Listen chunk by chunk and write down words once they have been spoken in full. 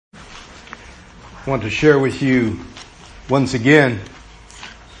I want to share with you once again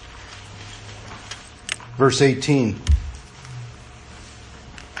verse 18.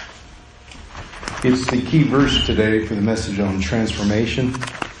 It's the key verse today for the message on transformation.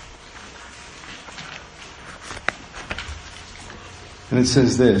 And it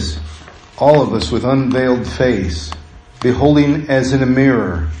says this: all of us with unveiled face, beholding as in a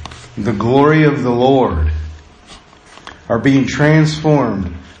mirror the glory of the Lord, are being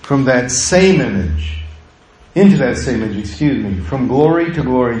transformed from that same image, into that same image, from glory to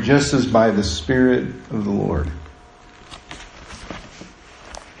glory, just as by the Spirit of the Lord.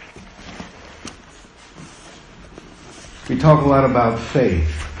 We talk a lot about faith.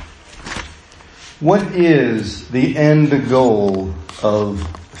 What is the end goal of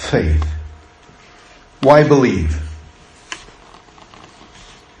faith? Why believe?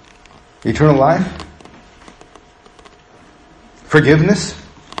 Eternal life? Forgiveness?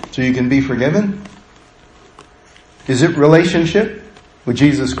 So you can be forgiven? Is it relationship with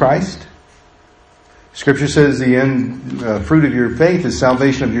Jesus Christ? Scripture says the end fruit of your faith is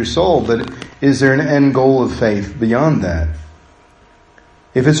salvation of your soul, but is there an end goal of faith beyond that?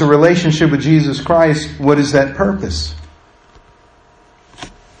 If it's a relationship with Jesus Christ, what is that purpose?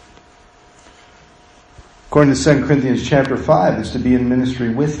 According to 2 Corinthians chapter 5, it's to be in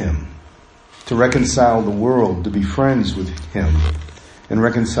ministry with Him, to reconcile the world, to be friends with Him, and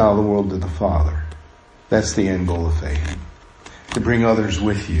reconcile the world to the Father. That's the end goal of faith. To bring others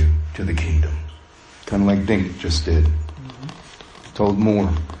with you to the kingdom. Kind of like Dink just did. Told more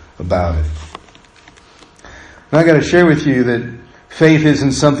about it. And I got to share with you that faith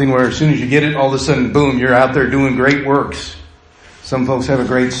isn't something where as soon as you get it, all of a sudden, boom, you're out there doing great works. Some folks have a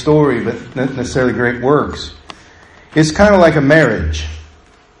great story, but not necessarily great works. It's kind of like a marriage.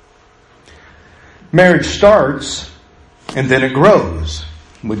 Marriage starts and then it grows,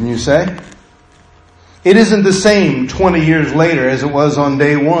 wouldn't you say? It isn't the same 20 years later as it was on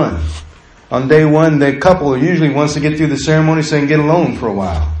day one. On day one, the couple usually wants to get through the ceremony so they can get alone for a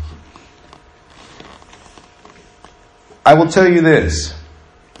while. I will tell you this.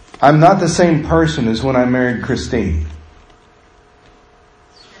 I'm not the same person as when I married Christine.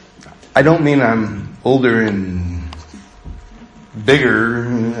 I don't mean I'm older and bigger.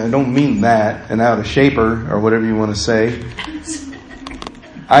 I don't mean that, and out of shaper or whatever you want to say.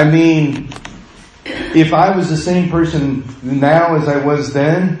 I mean, if I was the same person now as I was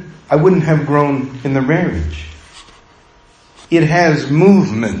then, I wouldn't have grown in the marriage. It has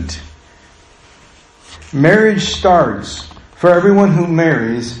movement. Marriage starts for everyone who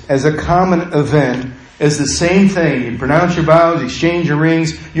marries as a common event, as the same thing. You pronounce your vows, exchange your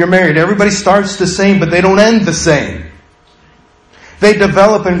rings, you're married. Everybody starts the same, but they don't end the same. They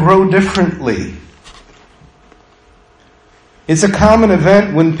develop and grow differently. It's a common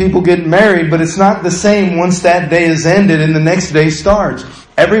event when people get married, but it's not the same once that day is ended and the next day starts.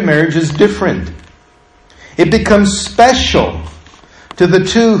 Every marriage is different. It becomes special to the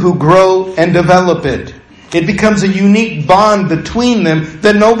two who grow and develop it. It becomes a unique bond between them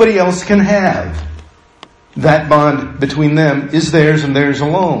that nobody else can have. That bond between them is theirs and theirs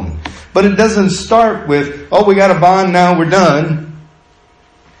alone. But it doesn't start with, oh, we got a bond, now we're done.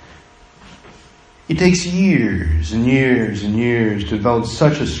 It takes years and years and years to develop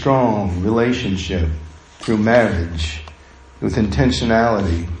such a strong relationship through marriage with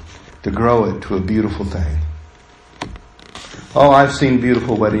intentionality to grow it to a beautiful thing. Oh, I've seen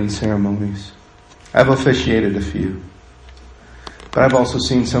beautiful wedding ceremonies. I've officiated a few. But I've also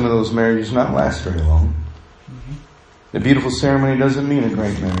seen some of those marriages not last very long. The beautiful ceremony doesn't mean a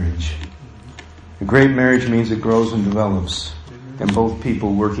great marriage. A great marriage means it grows and develops, and both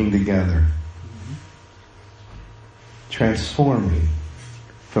people working together, transforming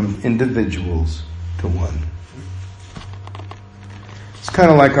from individuals to one. It's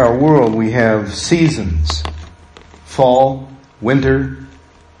kind of like our world. We have seasons. Fall, winter,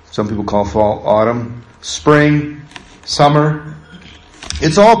 some people call fall autumn, spring, summer.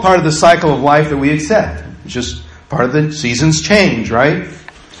 It's all part of the cycle of life that we accept. It's just part of the seasons change, right?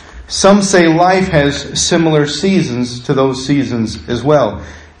 Some say life has similar seasons to those seasons as well.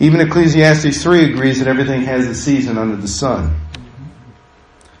 Even Ecclesiastes 3 agrees that everything has a season under the sun.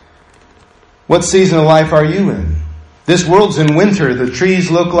 What season of life are you in? This world's in winter. The trees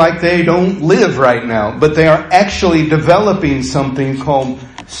look like they don't live right now, but they are actually developing something called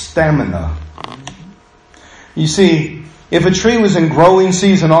stamina. You see, if a tree was in growing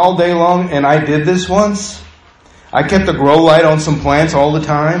season all day long, and I did this once, I kept a grow light on some plants all the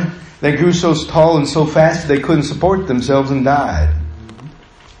time. They grew so tall and so fast they couldn't support themselves and died.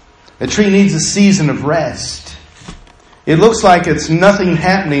 A tree needs a season of rest. It looks like it's nothing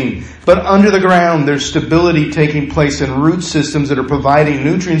happening, but under the ground there's stability taking place in root systems that are providing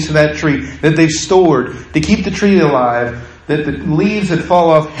nutrients to that tree that they've stored to keep the tree alive, that the leaves that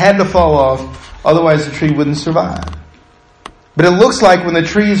fall off had to fall off, otherwise the tree wouldn't survive. But it looks like when the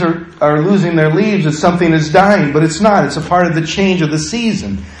trees are losing their leaves that something is dying, but it's not. It's a part of the change of the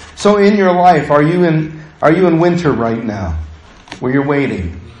season. So in your life, are you in winter right now, where you're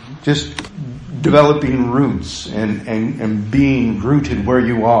waiting? Just developing roots and being rooted where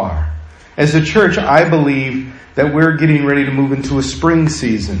you are. As a church, I believe that we're getting ready to move into a spring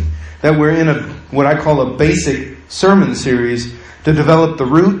season. That we're in what I call a basic sermon series to develop the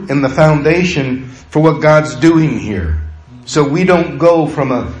root and the foundation for what God's doing here. So we don't go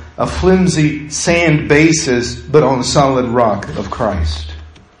from a flimsy sand basis, but on a solid rock of Christ.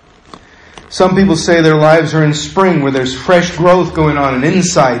 Some people say their lives are in spring where there's fresh growth going on and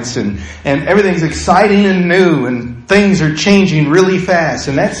insights and everything's exciting and new and things are changing really fast.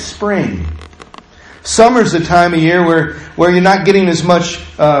 And that's spring. Summer's the time of year where you're not getting as much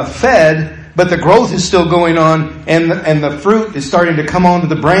fed, but the growth is still going on and the fruit is starting to come onto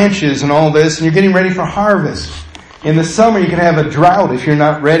the branches and all this, and you're getting ready for harvest. In the summer you can have a drought if you're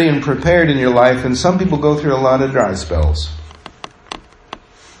not ready and prepared in your life, and some people go through a lot of dry spells.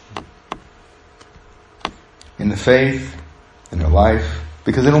 In the faith, in their life,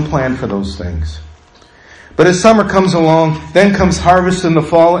 because they don't plan for those things. But as summer comes along, then comes harvest in the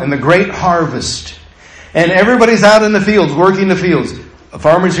fall and the great harvest. And everybody's out in the fields, working the fields.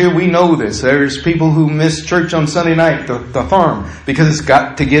 Farmers here, we know this. There's people who miss church on Sunday night, the farm, because it's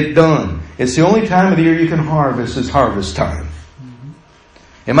got to get done. It's the only time of the year you can harvest is harvest time.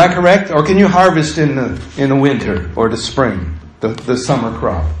 Am I correct? Or can you harvest in the winter or the spring, the summer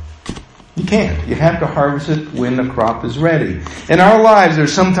crop? You can't. You have to harvest it when the crop is ready. In our lives,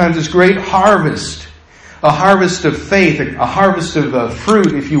 there's sometimes this great harvest. A harvest of faith, a harvest of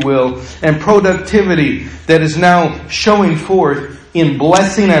fruit, if you will, and productivity that is now showing forth in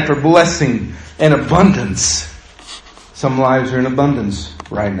blessing after blessing and abundance. Some lives are in abundance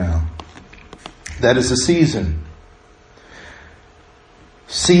right now. That is a season.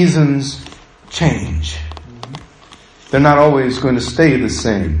 Seasons change. They're not always going to stay the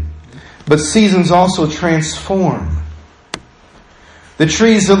same. But seasons also transform. The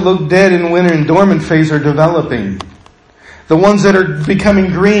trees that look dead in winter and dormant phase are developing. The ones that are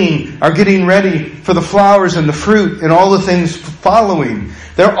becoming green are getting ready for the flowers and the fruit and all the things following.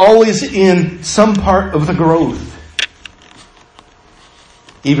 They're always in some part of the growth.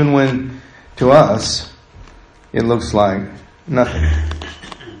 Even when, to us, it looks like nothing.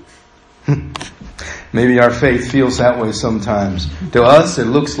 Maybe our faith feels that way sometimes. To us, it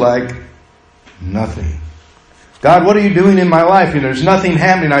looks like nothing. God, what are you doing in my life? And there's nothing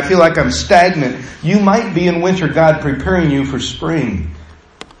happening. I feel like I'm stagnant. You might be in winter, God preparing you for spring.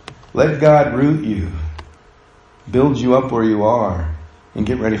 Let God root you, build you up where you are, and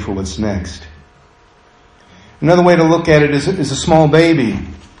get ready for what's next. Another way to look at it is a small baby.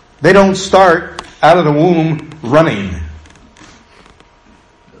 They don't start out of the womb running.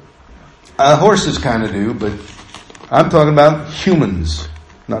 Horses kind of do, but I'm talking about humans,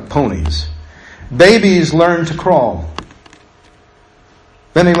 not ponies. Babies learn to crawl.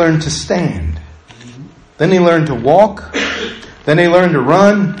 Then they learn to stand. Then they learn to walk. Then they learn to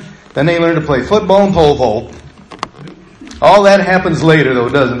run. Then they learn to play football and pole vault. All that happens later, though,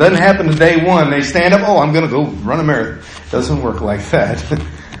 doesn't it? Doesn't happen to day one. They stand up, I'm going to go run a marathon. Doesn't work like that.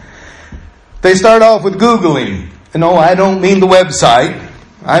 They start off with Googling. No, I don't mean the website.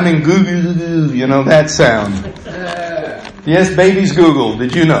 I mean Google, that sound. Yes, babies Google.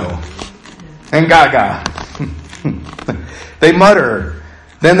 Did you know? And gaga. They mutter.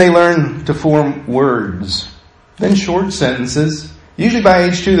 Then they learn to form words. Then short sentences. Usually by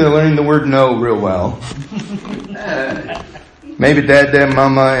age 2 they're learning the word no real well. Maybe dad,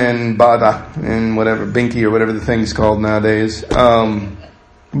 mama, and bada, and whatever, binky or whatever the thing's called nowadays.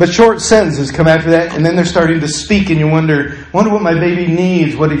 But short sentences come after that, and then they're starting to speak, and you wonder what my baby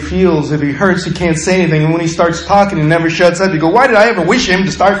needs, what he feels. If he hurts, he can't say anything. And when he starts talking, he never shuts up. You go, why did I ever wish him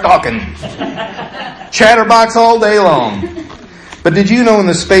to start talking? Chatterbox all day long. But did you know in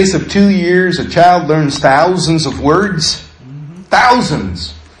the space of 2 years, a child learns thousands of words?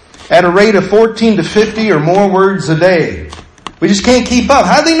 Thousands. At a rate of 14 to 50 or more words a day. We just can't keep up.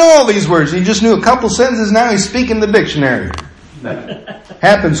 How do they know all these words? He just knew a couple sentences, now he's speaking the dictionary.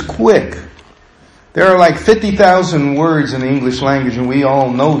 Happens quick. There are like 50,000 words in the English language, and we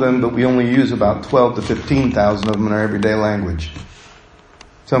all know them, but we only use about 12 to 15,000 of them in our everyday language.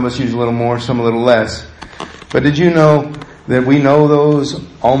 Some of us use a little more, some a little less. But did you know that we know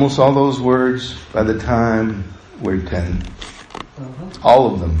almost all those words by the time we're 10.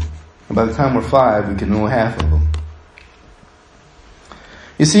 All of them. And by the time we're 5, we can know half of them.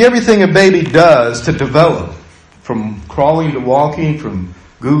 You see, everything a baby does to develop, from crawling to walking, from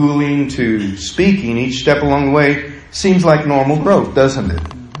Googling to speaking, each step along the way, seems like normal growth, doesn't it?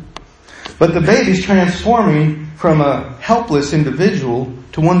 But the baby's transforming from a helpless individual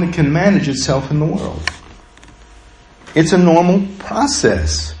to one that can manage itself in the world. It's a normal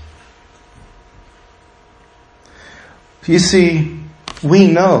process. You see, we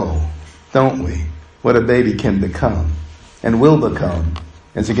know, don't we, what a baby can become and will become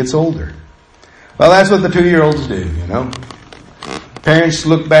as it gets older. Well, that's what the 2-year-olds do, you know. Parents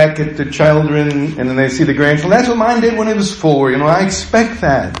look back at the children and then they see the grandchildren. That's what mine did when it was 4, you know. I expect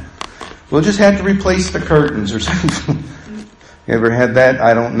that. We'll just have to replace the curtains or something. You ever had that?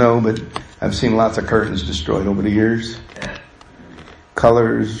 I don't know, but I've seen lots of curtains destroyed over the years.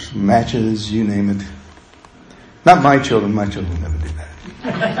 Colors, matches, you name it. Not my children. My children never do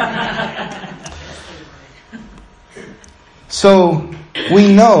that. So,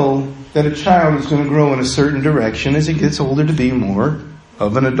 we know that a child is going to grow in a certain direction as he gets older to be more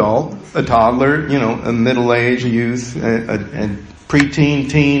of an adult, a toddler, you know, a middle age, a youth, a preteen,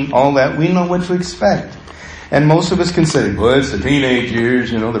 teen, all that. We know what to expect. And most of us can say, well, it's the teenage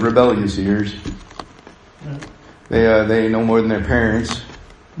years, you know, the rebellious years. They know more than their parents.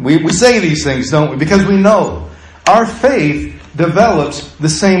 We say these things, don't we? Because we know our faith develops the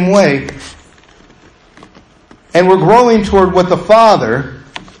same way. And we're growing toward what the Father,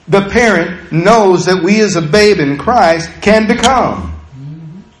 the parent, knows that we as a babe in Christ can become.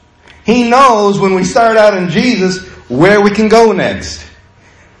 He knows when we start out in Jesus where we can go next.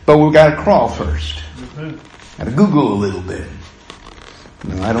 But we've got to crawl first. Got to Google a little bit.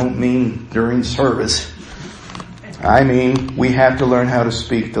 No, I don't mean during service. I mean we have to learn how to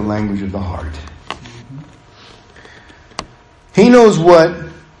speak the language of the heart. He knows what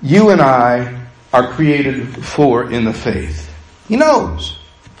you and I are created for in the faith. He knows.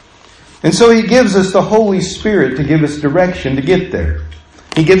 And so He gives us the Holy Spirit to give us direction to get there.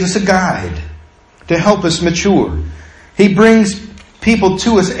 He gives us a guide to help us mature. He brings people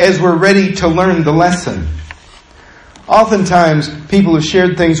to us as we're ready to learn the lesson. Oftentimes, people have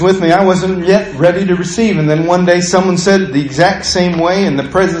shared things with me I wasn't yet ready to receive. And then one day someone said it the exact same way in the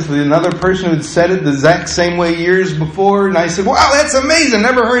presence of another person who had said it the exact same way years before. And I said, wow, that's amazing.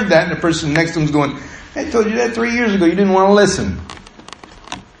 Never heard that. And the person next to him was going, I told you that 3 years ago. You didn't want to listen.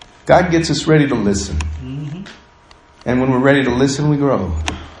 God gets us ready to listen. Mm-hmm. And when we're ready to listen, we grow.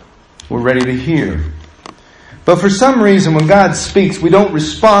 We're ready to hear. But for some reason, when God speaks, we don't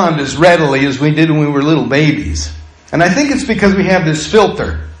respond as readily as we did when we were little babies. And I think it's because we have this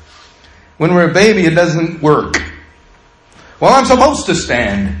filter. When we're a baby, it doesn't work. Well, I'm supposed to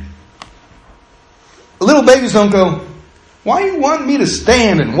stand. Little babies don't go, why do you want me to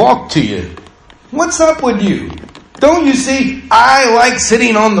stand and walk to you? What's up with you? Don't you see, I like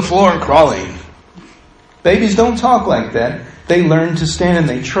sitting on the floor and crawling. Babies don't talk like that. They learn to stand and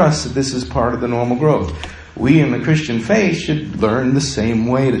they trust that this is part of the normal growth. We in the Christian faith should learn the same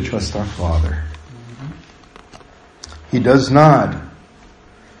way to trust our Father. He does not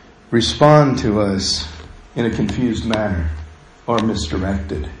respond to us in a confused manner or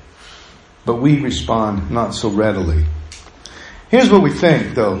misdirected. But we respond not so readily. Here's what we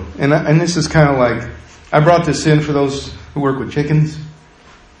think, though. And this is kind of like, I brought this in for those who work with chickens.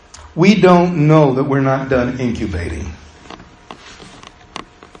 We don't know that we're not done incubating.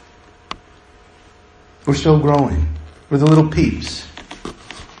 We're still growing. We're the little peeps.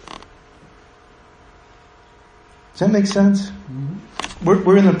 Does that make sense? Mm-hmm.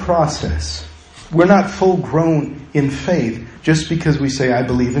 We're in the process. We're not full grown in faith just because we say, I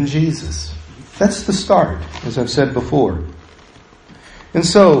believe in Jesus. That's the start, as I've said before. And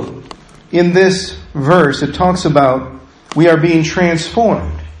so, in this verse, it talks about we are being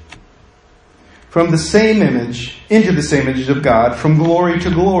transformed from the same image into the same image of God, from glory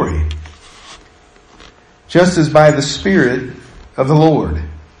to glory. Just as by the Spirit of the Lord.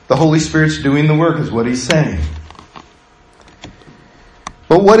 The Holy Spirit's doing the work is what He's saying.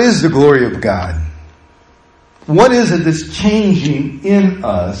 But what is the glory of God? What is it that's changing in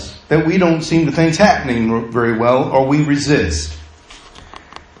us that we don't seem to think is happening very well, or we resist?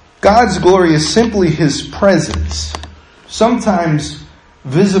 God's glory is simply His presence, sometimes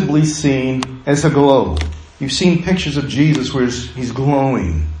visibly seen as a glow. You've seen pictures of Jesus where He's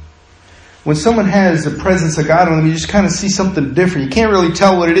glowing. When someone has the presence of God on them, you just kind of see something different. You can't really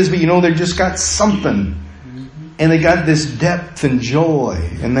tell what it is, but you know they just got something. And they got this depth and joy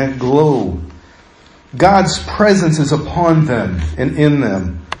and that glow. God's presence is upon them and in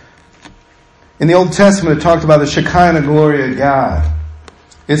them. In the Old Testament, it talked about the Shekinah glory of God.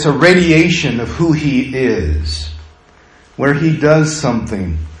 It's a radiation of who He is, where He does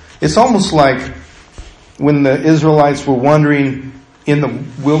something. It's almost like when the Israelites were wandering in the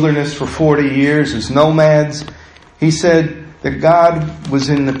wilderness for 40 years as nomads. He said that God was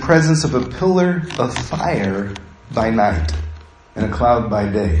in the presence of a pillar of fire by night and a cloud by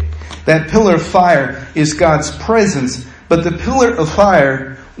day. That pillar of fire is God's presence, but the pillar of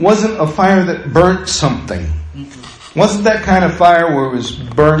fire wasn't a fire that burnt something. Wasn't that kind of fire where it was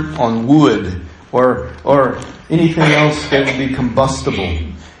burnt on wood or anything else that would be combustible.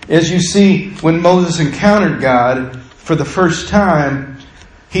 As you see, when Moses encountered God for the first time,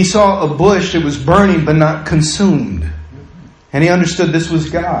 he saw a bush that was burning but not consumed. And he understood this was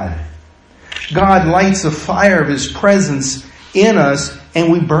God. God lights a fire of His presence in us,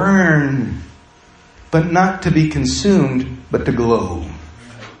 and we burn, but not to be consumed, but to glow,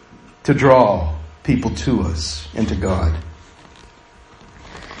 to draw people to us and to God.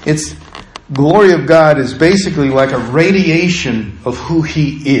 Its glory of God is basically like a radiation of who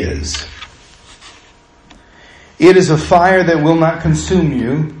He is. It is a fire that will not consume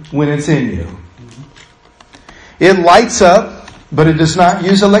you when it's in you. It lights up, but it does not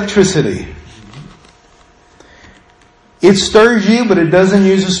use electricity. It stirs you, but it doesn't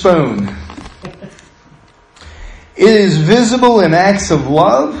use a spoon. It is visible in acts of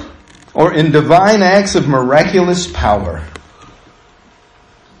love or in divine acts of miraculous power.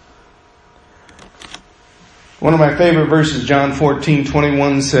 One of my favorite verses, John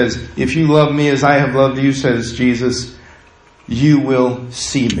 14:21 says, "If you love me as I have loved you," says Jesus, "you will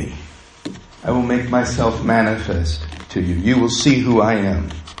see me. I will make myself manifest to you. You will see who I am."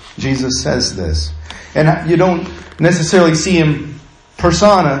 Jesus says this. And you don't necessarily see Him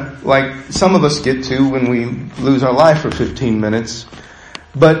persona like some of us get to when we lose our life for 15 minutes.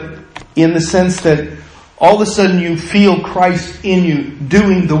 But in the sense that all of a sudden you feel Christ in you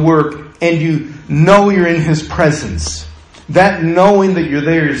doing the work, and you know you're in His presence. That knowing that you're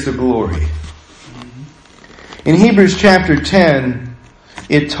there is the glory. In Hebrews chapter 10,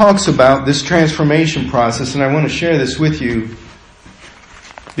 it talks about this transformation process, and I want to share this with you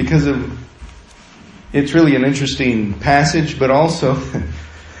because it's really an interesting passage, but also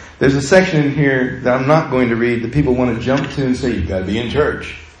there's a section in here that I'm not going to read that people want to jump to and say, "You've got to be in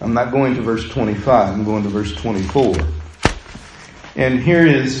church." I'm not going to verse 25. I'm going to verse 24. And here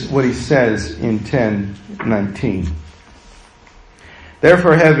is what he says in 10:19.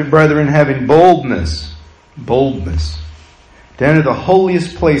 "Therefore, brethren, having boldness, to enter the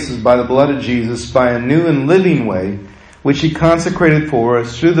holiest places by the blood of Jesus, by a new and living way, which He consecrated for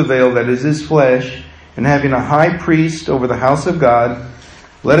us through the veil that is His flesh, and having a high priest over the house of God,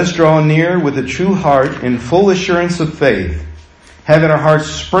 let us draw near with a true heart in full assurance of faith, having our hearts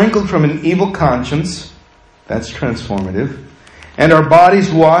sprinkled from an evil conscience," that's transformative, "and our bodies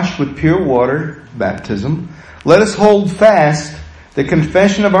washed with pure water," baptism. "Let us hold fast the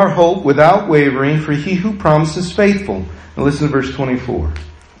confession of our hope without wavering, for He who promised is faithful." Now listen to verse 24.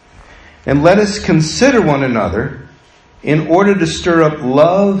 "And let us consider one another in order to stir up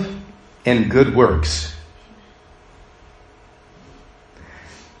love and good works."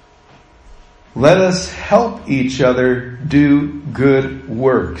 Let us help each other do good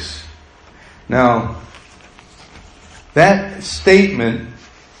works. Now, that statement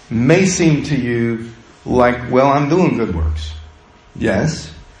may seem to you like, well, I'm doing good works.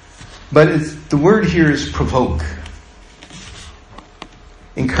 Yes. But the word here is provoke.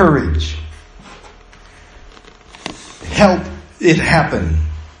 Encourage. Help it happen.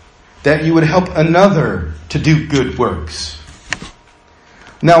 That you would help another to do good works.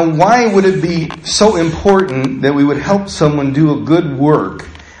 Now, why would it be so important that we would help someone do a good work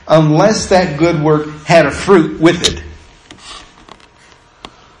unless that good work had a fruit with it?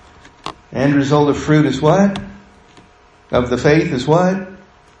 End result of fruit is what? Of the faith is what?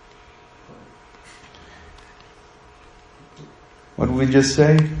 What did we just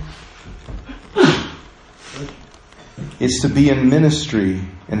say? It's to be in ministry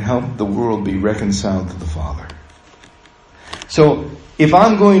and help the world be reconciled to the Father. So, if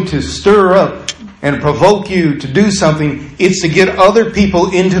I'm going to stir up and provoke you to do something, it's to get other people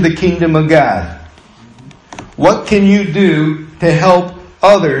into the kingdom of God. What can you do to help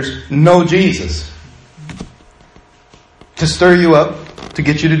others know Jesus? To stir you up, to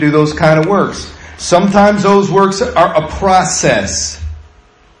get you to do those kind of works. Sometimes those works are a process.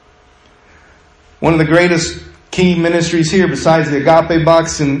 One of the greatest key ministries here, besides the Agape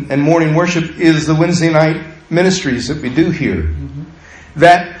Box and morning worship, is the Wednesday night ministries that we do here.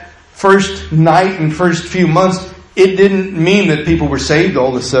 That first night and first few months, it didn't mean that people were saved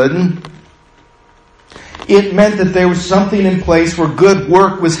all of a sudden. It meant that there was something in place where good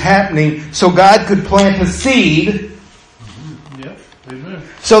work was happening so God could plant a seed. Yep. Amen.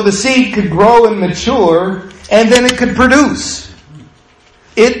 So the seed could grow and mature and then it could produce.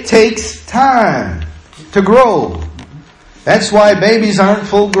 It takes time to grow. That's why babies aren't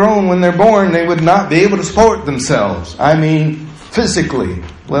full grown when they're born. They would not be able to support themselves. I mean, physically.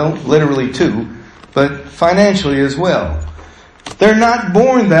 Well, literally too, but financially as well. They're not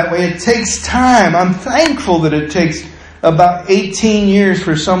born that way. It takes time. I'm thankful that it takes about 18 years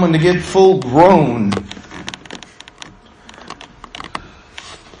for someone to get full grown.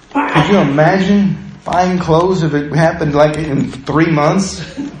 Could you imagine buying clothes if it happened like in 3 months?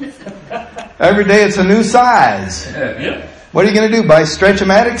 Every day it's a new size. Yep. What are you going to do? Buy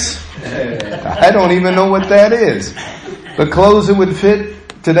Stretch-O-Matics? I don't even know what that is. But clothes that would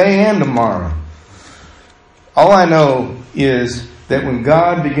fit today and tomorrow. All I know is that when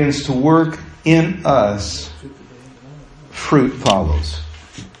God begins to work in us, fruit follows.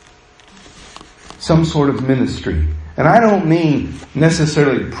 Some sort of ministry. And I don't mean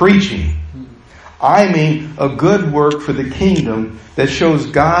necessarily preaching. I mean a good work for the kingdom that shows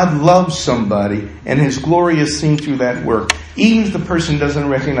God loves somebody and His glory is seen through that work, even if the person doesn't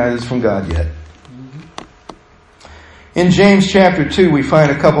recognize it's from God yet. In James chapter 2, we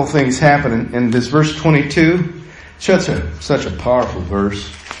find a couple things happening in this verse 22. Such a powerful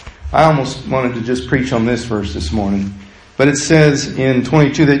verse. I almost wanted to just preach on this verse this morning. But it says in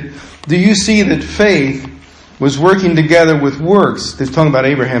 22 that, do you see that faith was working together with works? It's talking about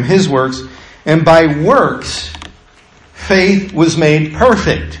Abraham, his works. And by works, faith was made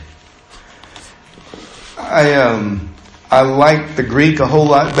perfect. I like the Greek a whole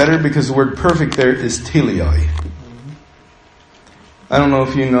lot better because the word perfect there is teleoi. I don't know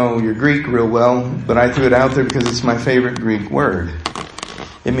if you know your Greek real well, but I threw it out there because it's my favorite Greek word.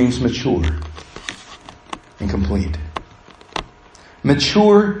 It means mature and complete.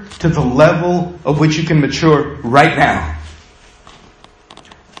 Mature to the level of which you can mature right now.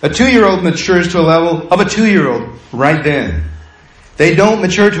 A 2-year-old matures to a level of a 2-year-old right then. They don't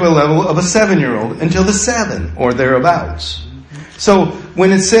mature to a level of a 7-year-old until the 7 or thereabouts. So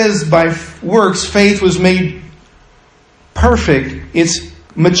when it says by works faith was made perfect, it's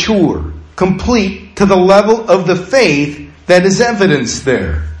mature, complete to the level of the faith that is evidenced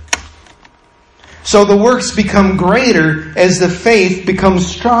there. So the works become greater as the faith becomes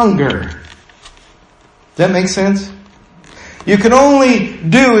stronger. Does that make sense? You can only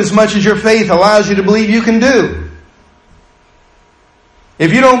do as much as your faith allows you to believe you can do.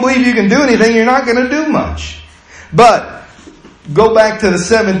 If you don't believe you can do anything, you're not going to do much. But go back to the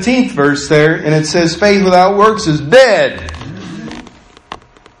 17th verse there, and it says faith without works is dead.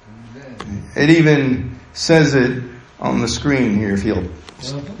 It even says it on the screen here, if you'll,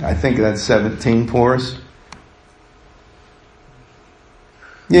 I think that's 17 for us.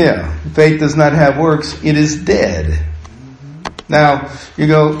 Yeah, faith does not have works, it is dead. Now, you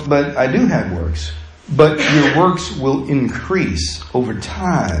go, but I do have works. But your works will increase over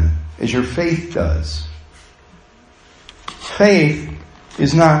time as your faith does. Faith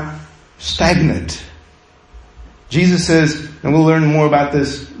is not stagnant. Jesus says, and we'll learn more about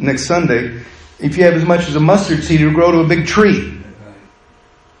this next Sunday, if you have as much as a mustard seed, it'll grow to a big tree.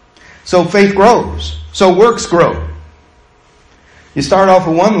 So faith grows. So works grow. You start off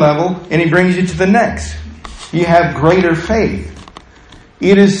at one level and He brings you to the next. You have greater faith.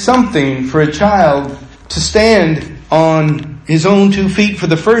 It is something for a child to stand on his own 2 feet for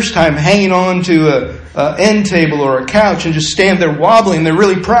the first time, hanging on to an end table or a couch and just stand there wobbling. They're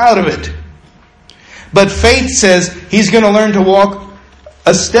really proud of it. But faith says he's going to learn to walk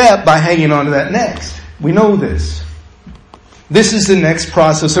a step by hanging on to that next. We know this. This is the next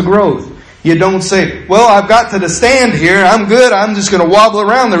process of growth. You don't say, well, I've got to the stand here. I'm good. I'm just going to wobble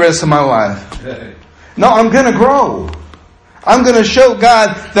around the rest of my life. No, I'm going to grow. I'm going to show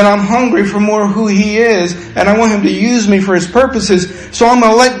God that I'm hungry for more of who He is, and I want Him to use me for His purposes. So I'm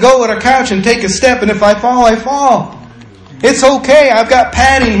going to let go of the couch and take a step, and if I fall, I fall. It's okay. I've got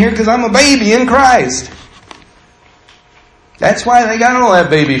padding here because I'm a baby in Christ. That's why they got all that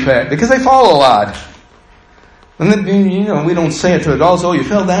baby fat, because they fall a lot. And then, we don't say it to adults, oh, you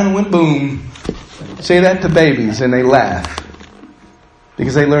fell down and went boom. Say that to babies, and they laugh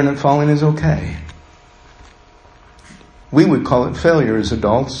because they learn that falling is okay. We would call it failure as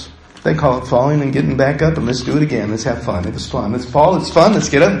adults. They call it falling and getting back up and let's do it again. Let's have fun. It was fun. Let's fall. It's fun. Let's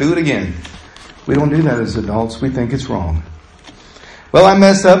get up and do it again. We don't do that as adults. We think it's wrong. Well, I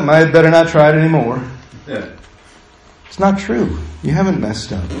messed up. I better not try it anymore. Yeah. It's not true. You haven't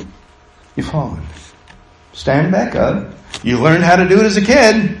messed up. You've fallen. Stand back up. You learned how to do it as a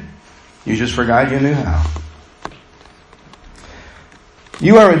kid. You just forgot you knew how.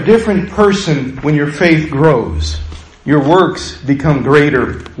 You are a different person when your faith grows. Your works become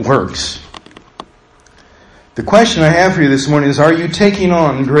greater works. The question I have for you this morning is, are you taking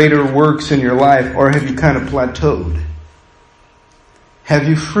on greater works in your life, or have you kind of plateaued? Have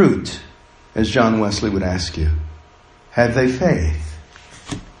you fruit, as John Wesley would ask you? Have they faith?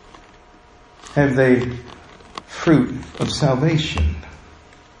 Have they fruit of salvation?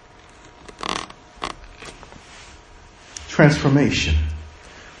 Transformation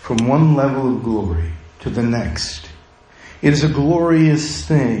from one level of glory to the next. It is a glorious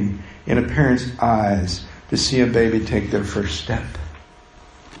thing in a parent's eyes to see a baby take their first step.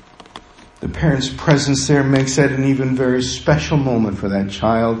 The parent's presence there makes that an even very special moment for that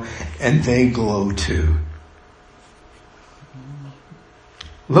child, and they glow too.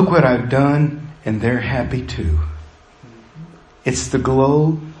 Look what I've done, and they're happy too. It's the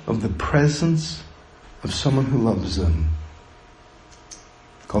glow of the presence of someone who loves them,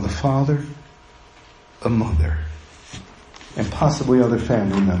 called a father, a mother, and possibly other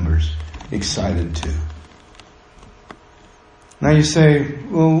family members excited too. Now you say,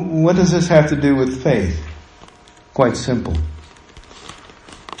 well, what does this have to do with faith? Quite simple.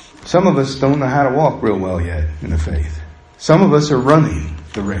 Some of us don't know how to walk real well yet in the faith. Some of us are running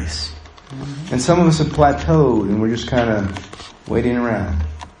the race. And some of us have plateaued and we're just kind of waiting around.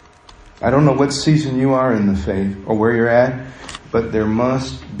 I don't know what season you are in the faith or where you're at, but there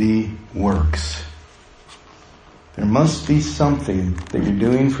must be works. There must be something that you're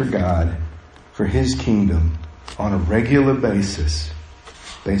doing for God, for His kingdom, on a regular basis,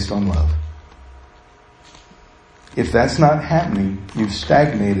 based on love. If that's not happening, you've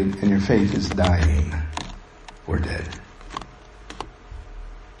stagnated and your faith is dying or dead.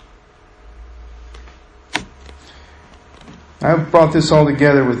 I've brought this all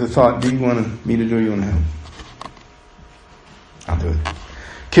together with the thought, do you want me to do it or you want to help? I'll do it.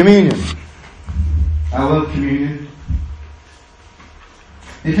 Communion. I love communion.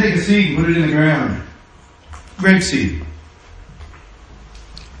 You take a seed and put it in the ground. Grape seed.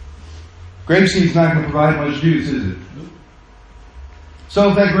 Grape seed's not going to provide much juice, is it? So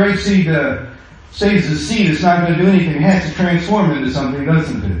if that grape seed stays a seed, it's not going to do anything. It has to transform into something,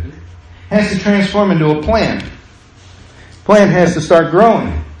 doesn't it? It has to transform into a plant. Plant has to start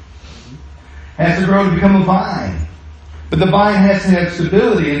growing. Has to grow to become a vine. But the vine has to have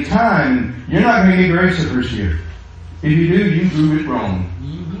stability and time. You're not going to get grapes the first year. If you do, you grew it wrong.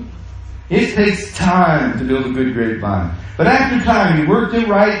 It takes time to build a good grapevine. But after time, you worked it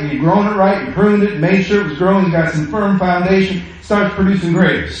right, and you grown it right, you pruned it, made sure it was growing, you got some firm foundation, it starts producing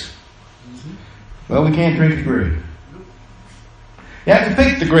grapes. Well, we can't drink the grape. You have to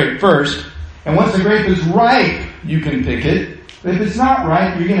pick the grape first, and once the grape is ripe, you can pick it. But if it's not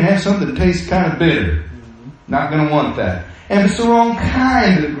ripe, you're going to have something that tastes kind of bitter. Not going to want that. And if it's the wrong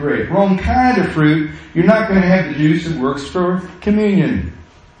kind of grape, wrong kind of fruit, you're not going to have the juice that works for communion.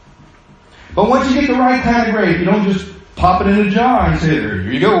 But once you get the right kind of grape, you don't just pop it in a jar and say, there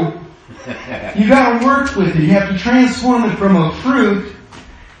you go. You got to work with it. You have to transform it from a fruit,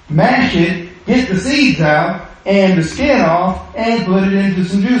 mash it, get the seeds out and the skin off, and put it into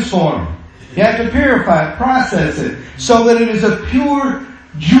some juice form. You have to purify it, process it, so that it is a pure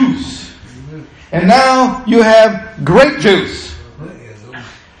juice. And now you have grape juice.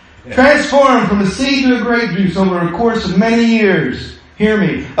 Transformed from a seed to a grape juice over a course of many years. Hear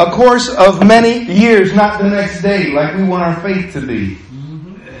me. A course of many years, not the next day, like we want our faith to be.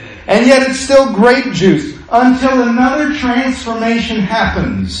 And yet it's still grape juice until another transformation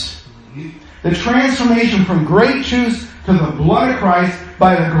happens. The transformation from grape juice to the blood of Christ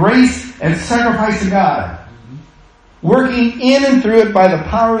by the grace and sacrifice of God. Working in and through it by the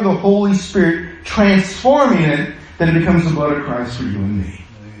power of the Holy Spirit, transforming it, that it becomes the blood of Christ for you and me.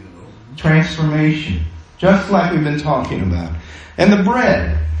 Transformation. Just like we've been talking about. And the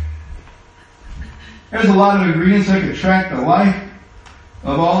bread. There's a lot of ingredients that could track the life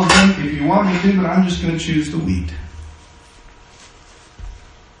of all of them if you want me to, but I'm just going to choose the wheat.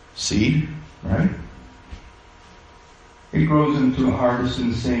 Seed, right? It grows into a harvest in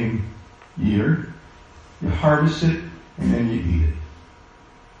the same year. You harvest it and then you eat it.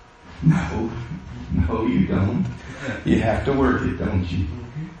 No, you don't. You have to work it, don't you?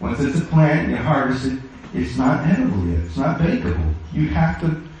 Once it's a plant and you harvest it, it's not edible yet. It's not bakeable. You have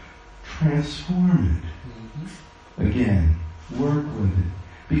to transform it. Again, work with it.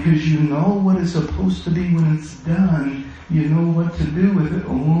 Because you know what it's supposed to be when it's done. You know what to do with it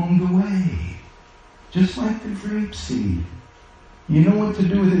along the way. Just like the grape seed. You know what to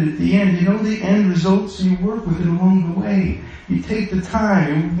do with it at the end. You know the end result, so you work with it along the way. You take the time,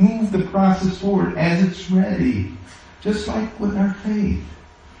 you move the process forward as it's ready. Just like with our faith.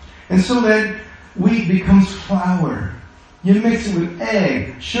 And so that wheat becomes flour. You mix it with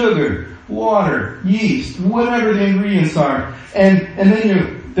egg, sugar, water, yeast, whatever the ingredients are. And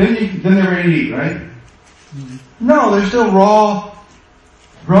then they're ready to eat, right? No, they're still raw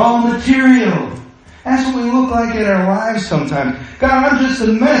material. That's what we look like in our lives sometimes. God, I'm just a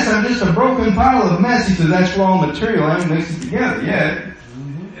mess. I'm just a broken pile of mess. He says, that's raw material. I haven't mixed it together yet.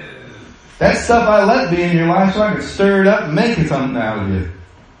 That's stuff I let be in your life so I can stir it up and make something out of it.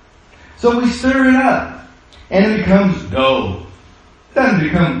 So we stir it up. And it becomes dough. It doesn't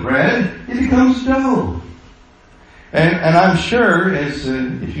become bread. It becomes dough. And I'm sure, as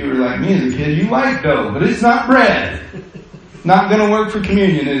if you were like me as a kid, you like dough. But it's not bread. Not going to work for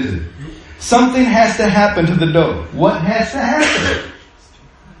communion, is it? Something has to happen to the dough. What has to happen?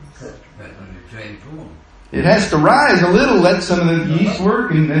 It has to rise a little, let some of the yeast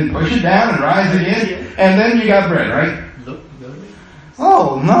work, and then push it down and rise again. And then you got bread, right?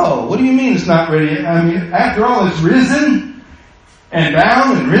 Oh, no. What do you mean it's not ready? I mean, after all, it's risen and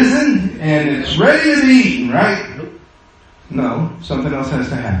down and risen, and it's ready to be eaten, right? No, something else has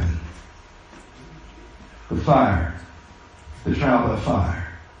to happen. The fire. The trial by fire.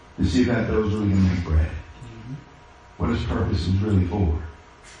 To see if that dough is really going to make bread. What its purpose is really for.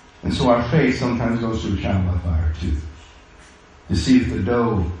 And so our faith sometimes goes through a trial by fire too. To see if the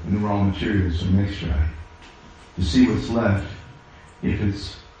dough and the raw materials are mixed right. To see what's left, if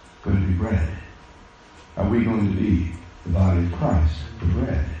it's going to be bread. Are we going to be the body of Christ, the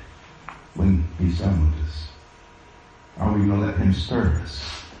bread, when He's done with us? Are we going to let Him stir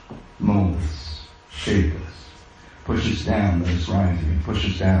us, mold us, shape us? Push us down, let us rise again. Push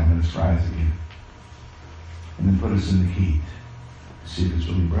us down, let us rise again. And then put us in the heat to see if it's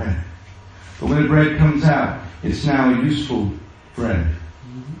really bread. But when the bread comes out, it's now a useful bread.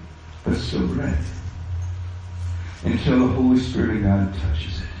 But it's still bread. Until the Holy Spirit of God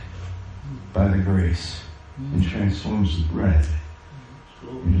touches it by the grace and transforms the bread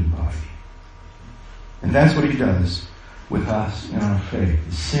into the body. And that's what He does with us in our faith.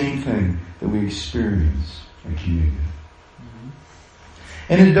 The same thing that we experience at communion.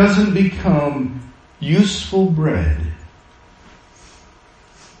 And it doesn't become useful bread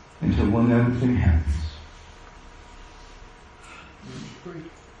until one other thing happens.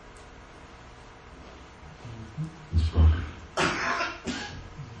 It's broken.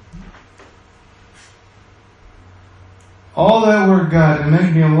 All that work, God, to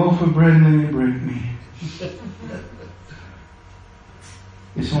make me a loaf of bread and then you break me.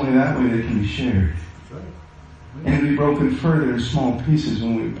 It's only that way that can be shared. And it'll be broken further in small pieces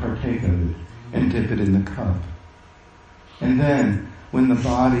when we partake of it and dip it in the cup. And then, when the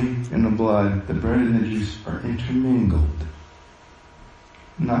body and the blood, the bread and the juice are intermingled,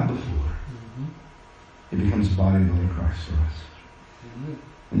 not before, it becomes the body and blood of Christ for us.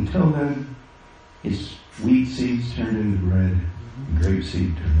 Until then, it's wheat seeds turned into bread and grape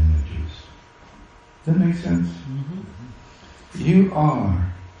seed turned into juice. Does that make sense? You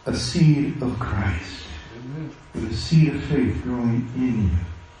are a seed of Christ. With a seed of faith growing in you.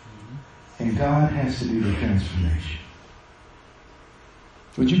 And God has to do the transformation.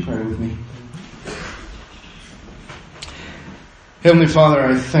 Would you pray with me? Heavenly Father,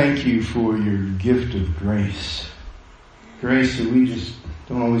 I thank you for your gift of grace. Grace that we just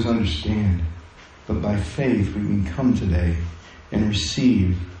don't always understand. But by faith we can come today and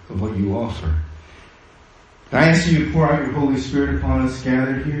receive of what you offer. And I ask you to pour out your Holy Spirit upon us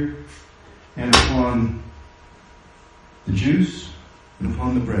gathered here and upon the juice and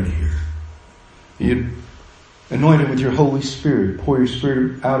upon the bread here. You anoint it with your Holy Spirit. Pour your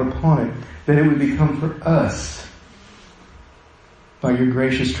Spirit out upon it, that it would become for us, by your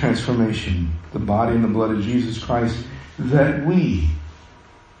gracious transformation, the body and the blood of Jesus Christ, that we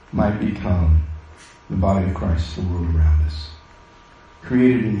might become the body of Christ, the world around us,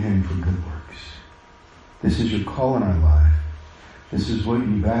 created in Him for good works. This is your call in our life. This is what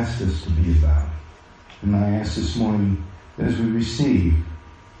you've asked us to be about. And I ask this morning that as we receive,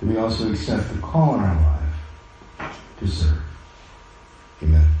 that we also accept the call in our life to serve.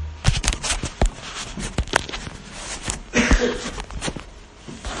 Amen.